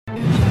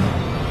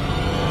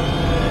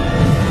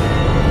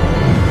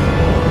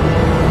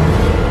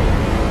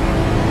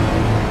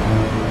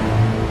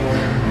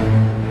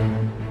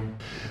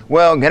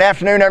Well, good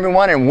afternoon,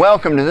 everyone, and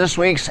welcome to this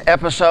week's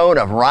episode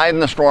of Riding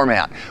the Storm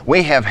Out.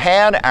 We have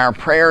had our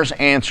prayers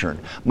answered.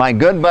 My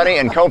good buddy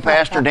and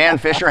co-pastor Dan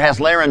Fisher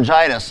has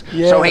laryngitis,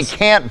 so he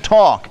can't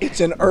talk. It's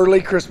an early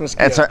Christmas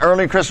gift. It's an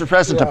early Christmas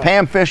present to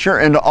Pam Fisher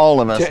and to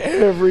all of us. To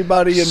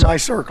everybody in my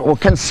circle. Well,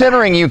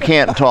 considering you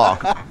can't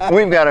talk,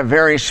 we've got a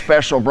very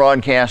special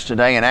broadcast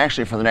today, and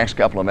actually for the next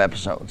couple of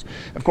episodes.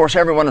 Of course,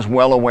 everyone is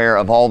well aware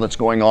of all that's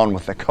going on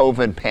with the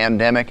COVID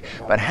pandemic,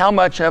 but how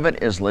much of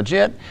it is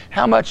legit?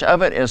 How much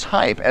of it is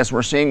hype, as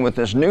we're seeing with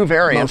this new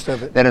variant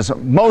that is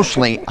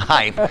mostly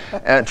hype,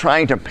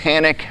 trying to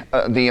panic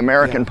the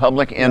American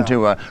public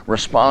into a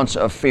response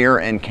of fear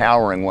and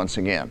cowering once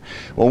again.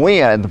 Well, we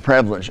had the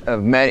privilege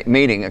of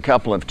meeting a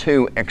couple of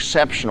two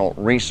exceptional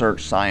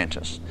research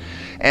scientists.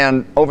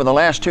 And over the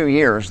last 2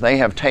 years, they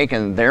have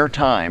taken their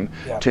time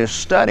to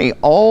study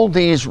all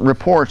these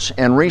reports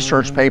and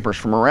research papers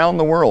from around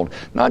the world,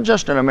 not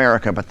just in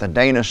America, but the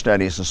Danish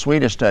studies, the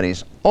Swedish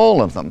studies,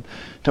 all of them,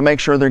 to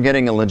make sure they're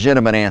getting a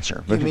legitimate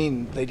answer. You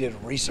mean they did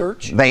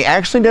research? They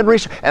actually did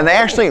research, and they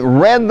actually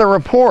read the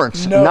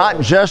reports,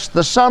 not just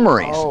the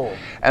summaries.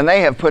 And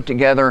they have put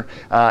together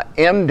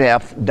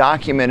in-depth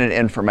documented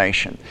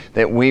information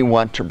that we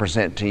want to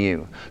present to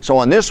you. So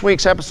on this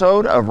week's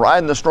episode of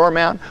Riding the Storm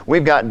Out,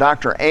 we've got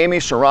Dr. Amy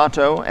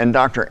Serrato and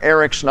Dr.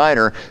 Eric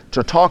Snyder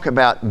to talk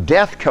about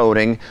death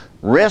coding,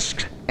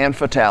 risk, and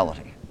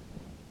fatality.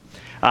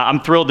 I'm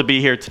thrilled to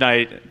be here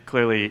tonight.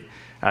 Clearly,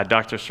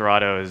 Dr.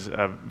 Serrato is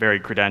a very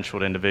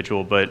credentialed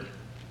individual, but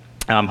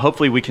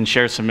hopefully we can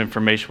share some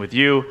information with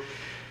you.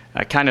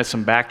 Kind of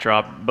some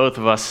backdrop. Both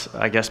of us,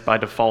 I guess by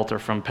default, are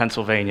from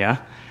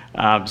Pennsylvania.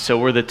 So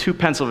we're the two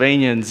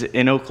Pennsylvanians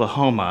in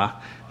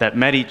Oklahoma that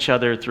met each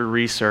other through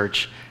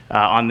research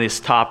on these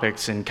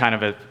topics and kind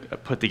of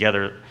put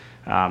together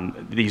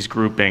these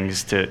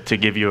groupings to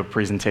give you a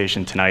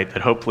presentation tonight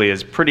that hopefully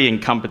is pretty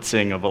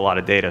encompassing of a lot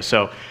of data.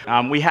 So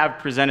we have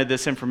presented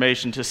this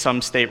information to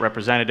some state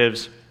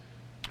representatives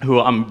who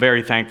I'm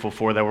very thankful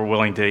for that were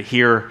willing to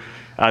hear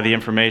the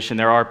information.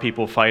 There are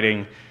people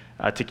fighting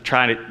to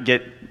try to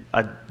get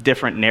a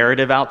different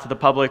narrative out to the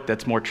public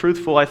that's more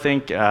truthful, I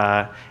think.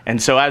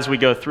 And so as we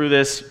go through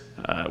this,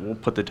 we'll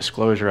put the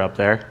disclosure up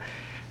there.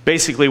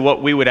 Basically,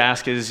 what we would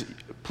ask is,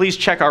 please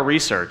check our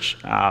research.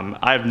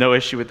 I have no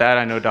issue with that.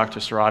 I know Dr.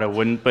 Serrato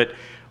wouldn't, but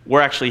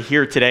we're actually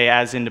here today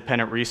as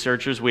independent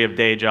researchers. We have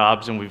day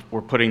jobs, and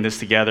we're putting this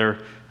together.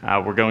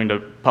 We're going to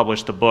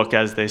publish the book,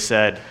 as they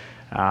said,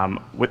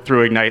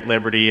 through Ignite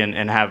Liberty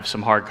and have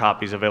some hard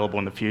copies available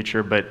in the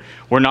future. But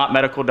we're not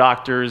medical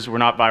doctors, we're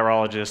not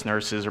virologists,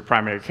 nurses, or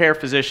primary care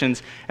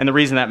physicians. And the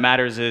reason that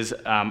matters is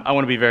I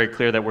want to be very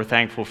clear that we're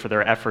thankful for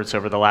their efforts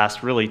over the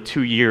last really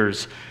 2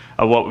 years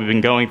of what we've been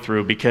going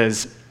through,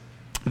 because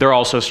they're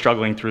also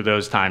struggling through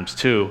those times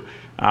too.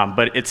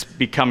 But it's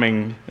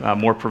becoming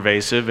more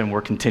pervasive, and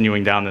we're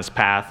continuing down this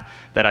path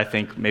that I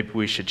think maybe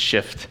we should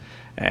shift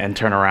and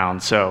turn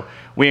around. So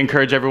we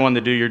encourage everyone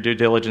to do your due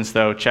diligence,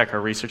 though, check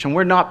our research, and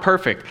we're not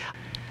perfect.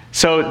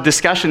 So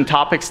discussion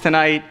topics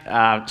tonight,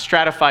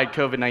 stratified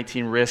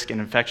COVID-19 risk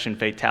and infection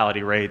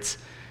fatality rates.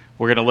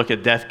 We're going to look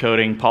at death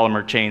coding,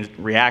 polymer chain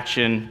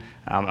reaction.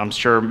 I'm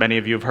sure many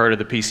of you have heard of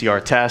the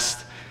PCR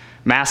test.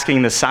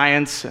 Masking the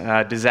science,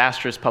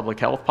 disastrous public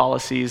health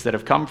policies that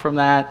have come from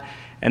that,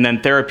 and then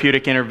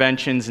therapeutic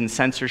interventions and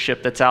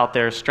censorship that's out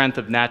there, strength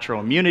of natural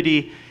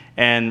immunity,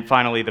 and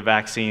finally the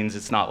vaccines.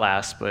 It's not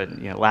last but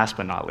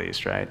not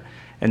least, right?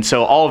 And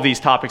so all of these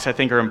topics I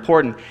think are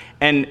important,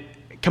 and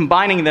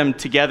combining them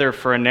together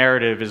for a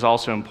narrative is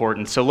also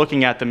important. So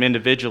looking at them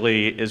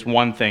individually is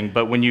one thing,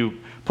 but when you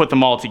put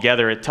them all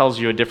together, it tells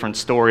you a different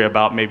story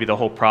about maybe the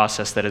whole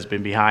process that has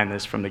been behind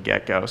this from the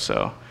get-go.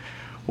 So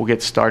we'll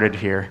get started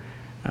here.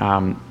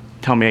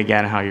 Tell me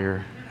again how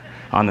you're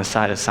on the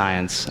side of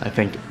science. I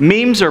think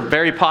memes are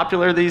very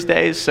popular these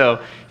days,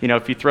 so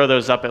if you throw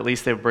those up, at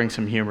least they bring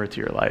some humor to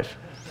your life.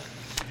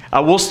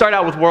 We'll start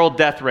out with world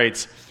death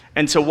rates.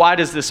 And so why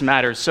does this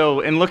matter?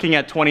 So in looking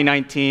at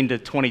 2019 to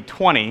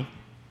 2020,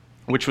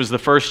 which was the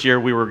first year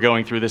we were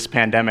going through this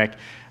pandemic,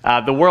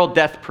 the world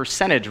death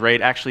percentage rate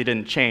actually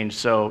didn't change,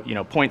 so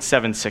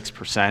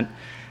 0.76%.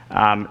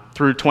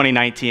 Through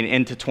 2019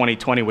 into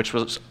 2020, which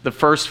was the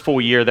first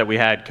full year that we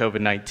had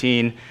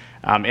COVID-19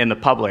 in the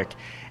public.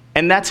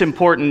 And that's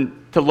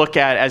important to look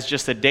at as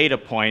just a data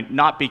point,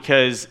 not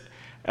because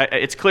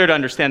it's clear to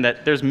understand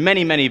that there's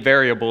many, many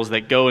variables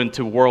that go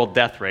into world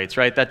death rates,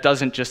 right? That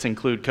doesn't just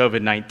include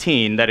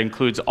COVID-19, that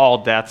includes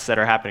all deaths that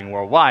are happening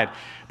worldwide.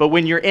 But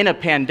when you're in a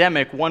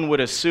pandemic, one would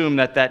assume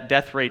that that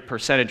death rate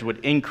percentage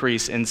would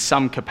increase in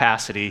some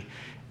capacity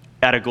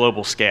at a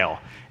global scale.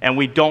 And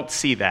we don't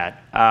see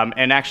that.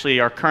 And actually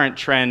our current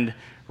trend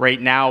right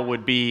now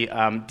would be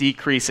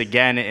decrease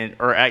again,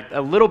 or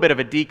a little bit of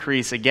a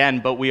decrease again,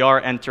 but we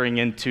are entering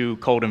into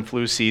cold and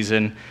flu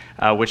season,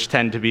 which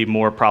tend to be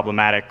more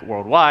problematic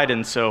worldwide,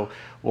 and so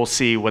we'll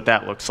see what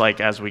that looks like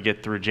as we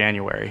get through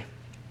January.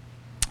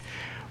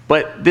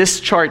 But this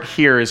chart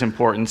here is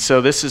important. So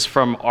this is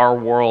from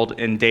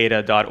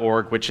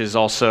ourworldindata.org, which is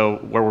also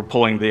where we're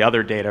pulling the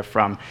other data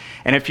from.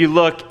 And if you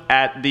look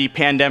at the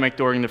pandemic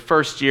during the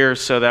first year,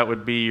 so that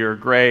would be your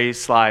gray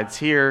slides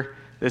here.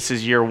 This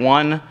is year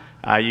 1.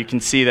 You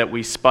can see that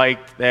we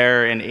spiked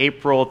there in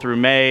April through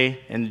May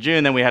and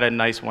June. Then we had a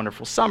nice,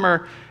 wonderful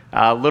summer,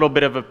 a little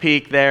bit of a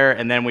peak there,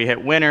 and then we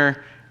hit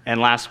winter.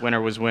 And last winter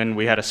was when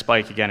we had a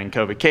spike again in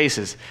COVID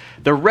cases.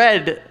 The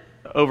red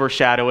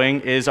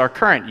overshadowing is our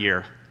current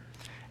year.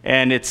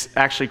 And it's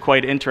actually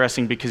quite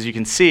interesting because you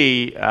can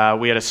see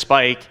we had a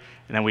spike,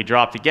 and then we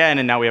dropped again,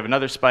 and now we have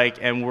another spike,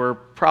 and we're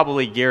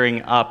probably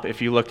gearing up, if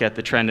you look at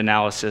the trend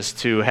analysis,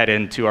 to head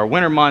into our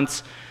winter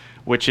months,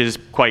 which is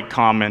quite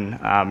common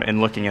in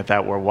looking at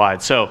that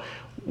worldwide. So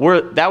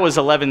that was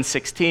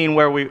 11/16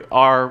 where we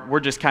are.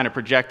 We're just kind of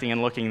projecting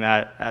and looking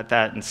at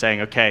that and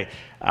saying, okay,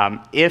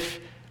 if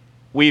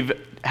we've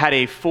had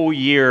a full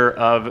year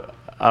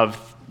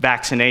of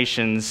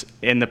vaccinations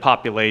in the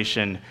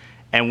population,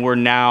 and we're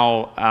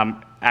now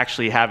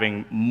actually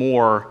having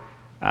more,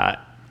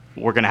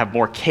 we're going to have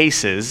more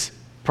cases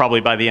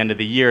probably by the end of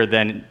the year,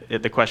 then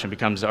the question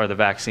becomes, are the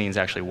vaccines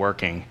actually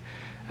working?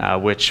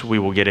 Which we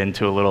will get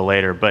into a little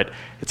later, but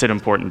it's an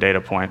important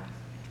data point.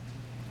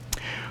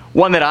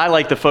 One that I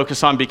like to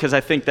focus on, because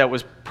I think that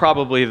was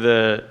probably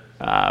the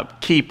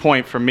key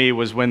point for me,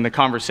 was when the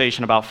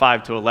conversation about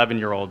 5 to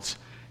 11-year-olds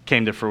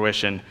came to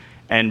fruition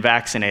and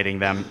vaccinating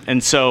them.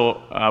 And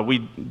so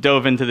we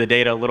dove into the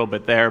data a little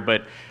bit there,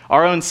 but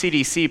our own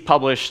CDC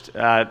published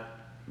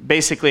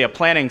basically a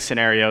planning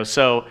scenario.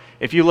 So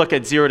if you look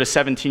at 0 to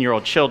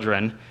 17-year-old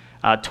children,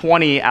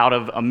 20 out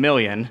of a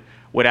million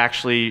would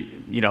actually,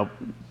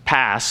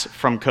 pass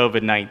from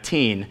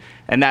COVID-19,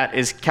 and that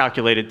is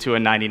calculated to a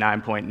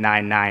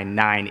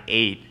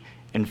 99.9998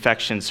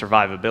 infection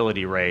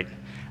survivability rate.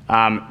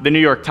 The New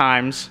York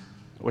Times,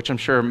 which I'm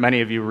sure many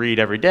of you read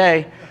every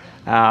day,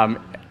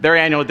 their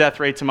annual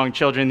death rates among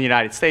children in the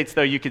United States,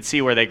 though, you could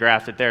see where they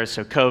graphed it there.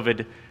 So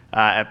COVID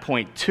at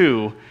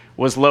 0.2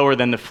 was lower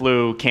than the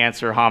flu,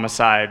 cancer,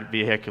 homicide,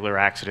 vehicular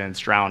accidents,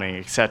 drowning,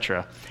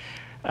 etc.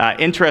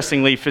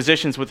 Interestingly,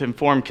 Physicians with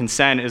Informed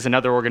Consent is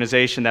another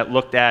organization that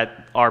looked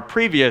at our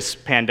previous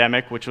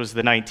pandemic, which was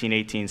the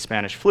 1918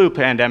 Spanish flu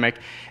pandemic,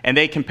 and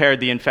they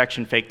compared the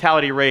infection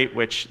fatality rate,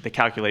 which the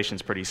calculation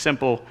is pretty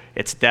simple.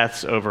 It's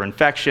deaths over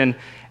infection.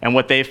 And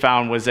what they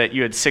found was that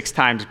you had 6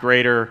 times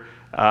greater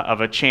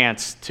of a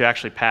chance to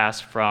actually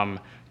pass from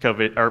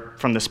COVID or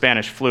from the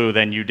Spanish flu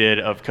than you did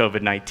of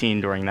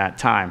COVID-19 during that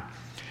time.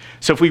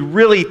 So if we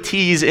really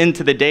tease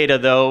into the data,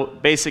 though,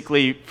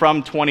 basically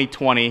from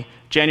 2020,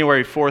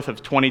 January 4th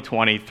of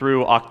 2020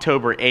 through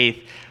October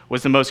 8th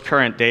was the most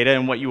current data,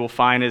 and what you will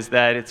find is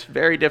that it's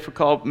very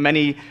difficult.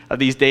 Many of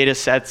these data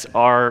sets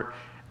are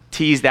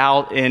teased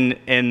out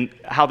in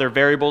how their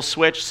variables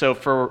switch. So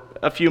for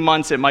a few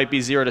months, it might be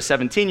 0 to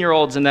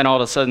 17-year-olds, and then all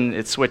of a sudden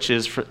it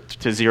switches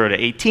to 0 to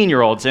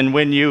 18-year-olds. And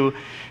when you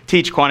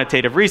teach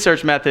quantitative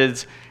research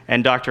methods,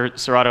 and Dr.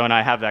 Serrato and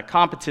I have that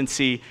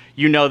competency,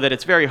 you know that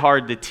it's very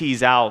hard to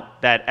tease out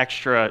that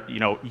extra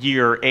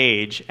year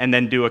age and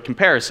then do a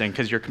comparison,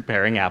 because you're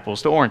comparing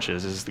apples to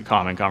oranges is the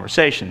common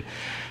conversation.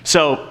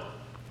 So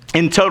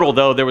in total,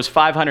 though, there was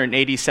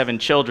 587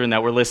 children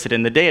that were listed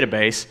in the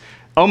database,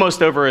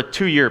 almost over a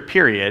 2-year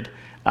period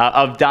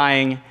of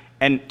dying,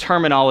 and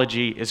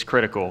terminology is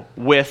critical,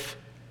 with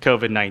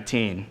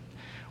COVID-19.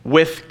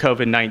 With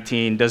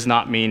COVID-19 does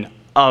not mean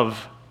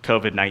of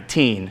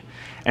COVID-19.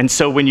 And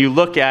so when you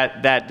look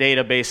at that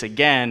database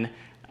again,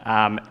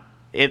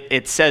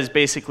 it says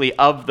basically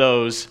of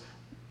those,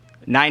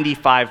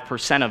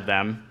 95% of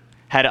them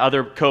had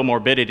other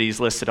comorbidities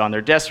listed on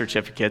their death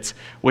certificates,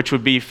 which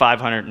would be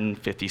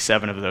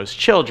 557 of those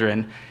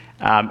children.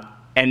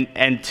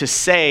 And to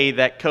say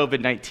that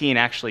COVID-19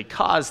 actually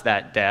caused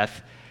that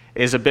death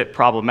is a bit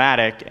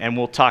problematic, and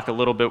we'll talk a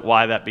little bit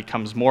why that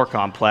becomes more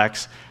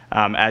complex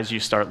as you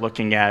start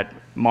looking at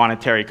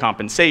monetary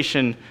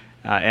compensation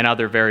and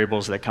other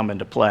variables that come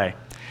into play.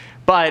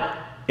 But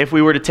if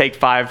we were to take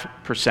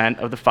 5%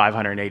 of the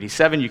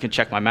 587, you can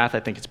check my math, I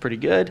think it's pretty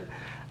good,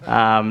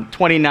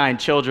 29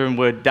 children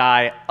would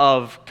die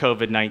of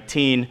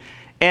COVID-19.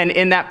 And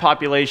in that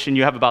population,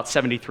 you have about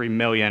 73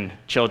 million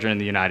children in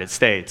the United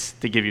States,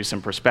 to give you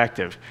some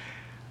perspective.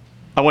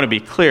 I want to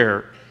be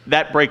clear,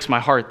 that breaks my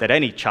heart that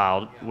any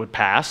child would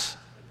pass.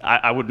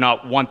 I would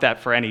not want that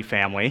for any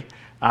family.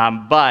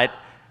 But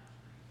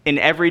in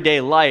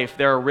everyday life,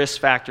 there are risk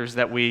factors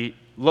that we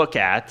look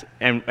at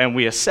and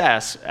we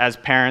assess as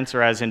parents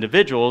or as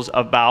individuals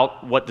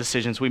about what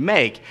decisions we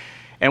make.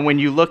 And when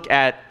you look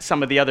at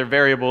some of the other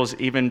variables,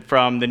 even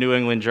from the New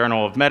England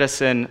Journal of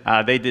Medicine,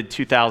 they did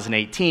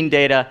 2018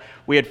 data.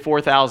 We had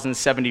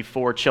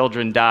 4,074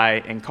 children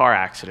die in car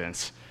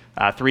accidents,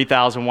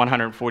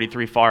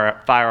 3,143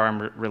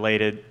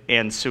 firearm-related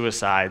and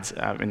suicides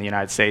in the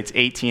United States,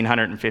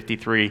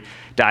 1,853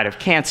 died of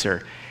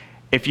cancer.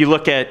 If you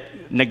look at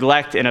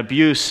neglect and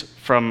abuse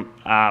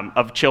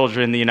of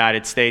children in the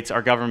United States,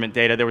 our government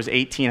data, there was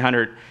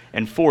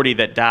 1,840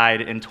 that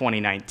died in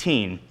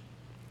 2019.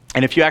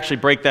 And if you actually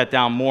break that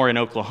down more in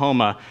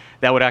Oklahoma,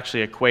 that would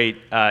actually equate,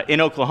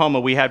 in Oklahoma,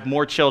 we had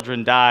more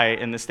children die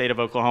in the state of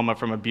Oklahoma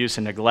from abuse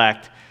and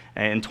neglect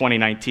in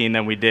 2019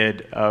 than we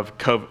did of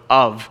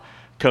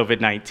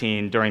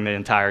COVID-19 during the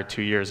entire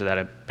 2 years of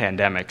that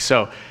pandemic.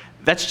 So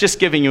that's just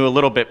giving you a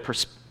little bit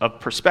of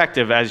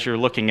perspective as you're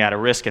looking at a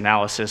risk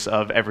analysis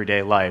of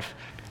everyday life.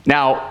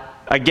 Now,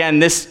 again,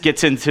 this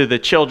gets into the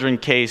children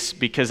case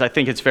because I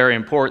think it's very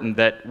important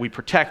that we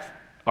protect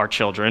our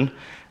children.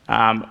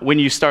 When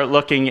you start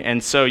looking,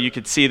 and so you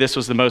could see this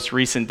was the most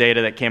recent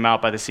data that came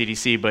out by the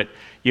CDC, but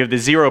you have the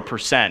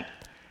 0%.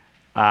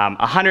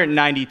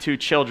 192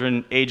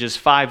 children ages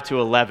 5 to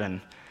 11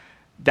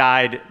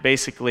 died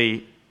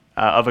basically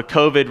of a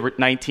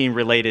COVID-19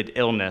 related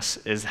illness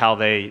is how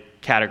they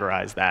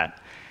categorize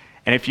that.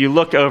 And if you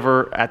look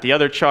over at the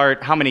other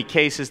chart, how many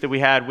cases did we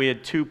had? We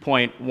had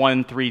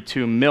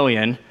 2.132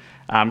 million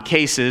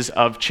cases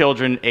of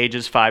children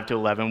ages 5 to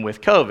 11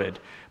 with COVID,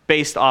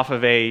 based off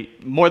of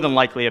more than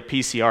likely a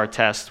PCR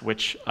test,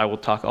 which I will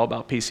talk all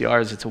about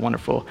PCRs. It's a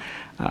wonderful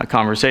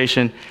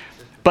conversation.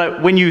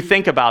 But when you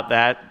think about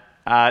that,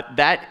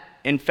 that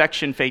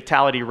infection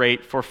fatality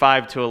rate for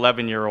 5 to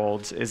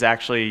 11-year-olds is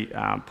actually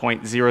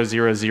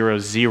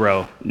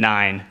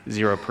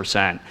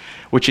 0.00090%,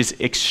 which is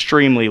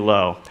extremely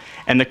low.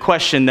 And the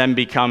question then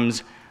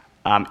becomes,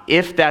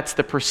 if that's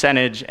the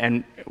percentage,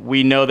 and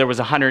we know there was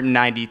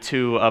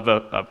 192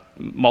 of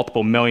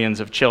multiple millions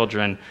of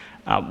children,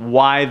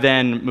 why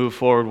then move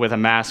forward with a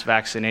mass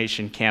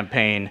vaccination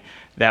campaign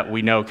that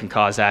we know can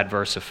cause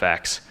adverse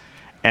effects?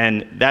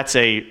 And that's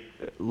a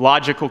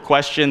logical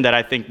question that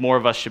I think more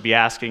of us should be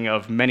asking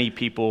of many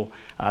people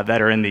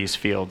that are in these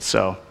fields.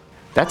 So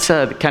that's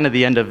kind of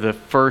the end of the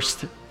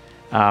first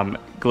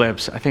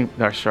glimpse. I think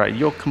that's right.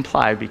 You'll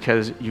comply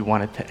because you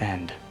want it to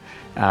end.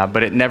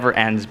 But it never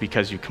ends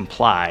because you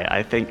comply.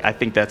 I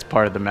think that's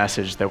part of the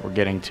message that we're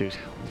getting to.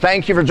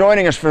 Thank you for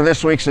joining us for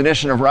this week's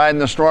edition of Riding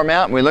the Storm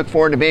Out. We look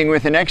forward to being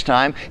with you next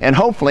time, and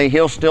hopefully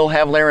he'll still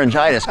have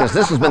laryngitis, because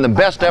this has been the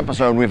best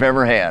episode we've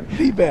ever had.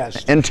 The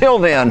best. Until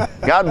then,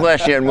 God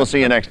bless you, and we'll see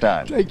you next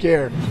time. Take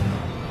care.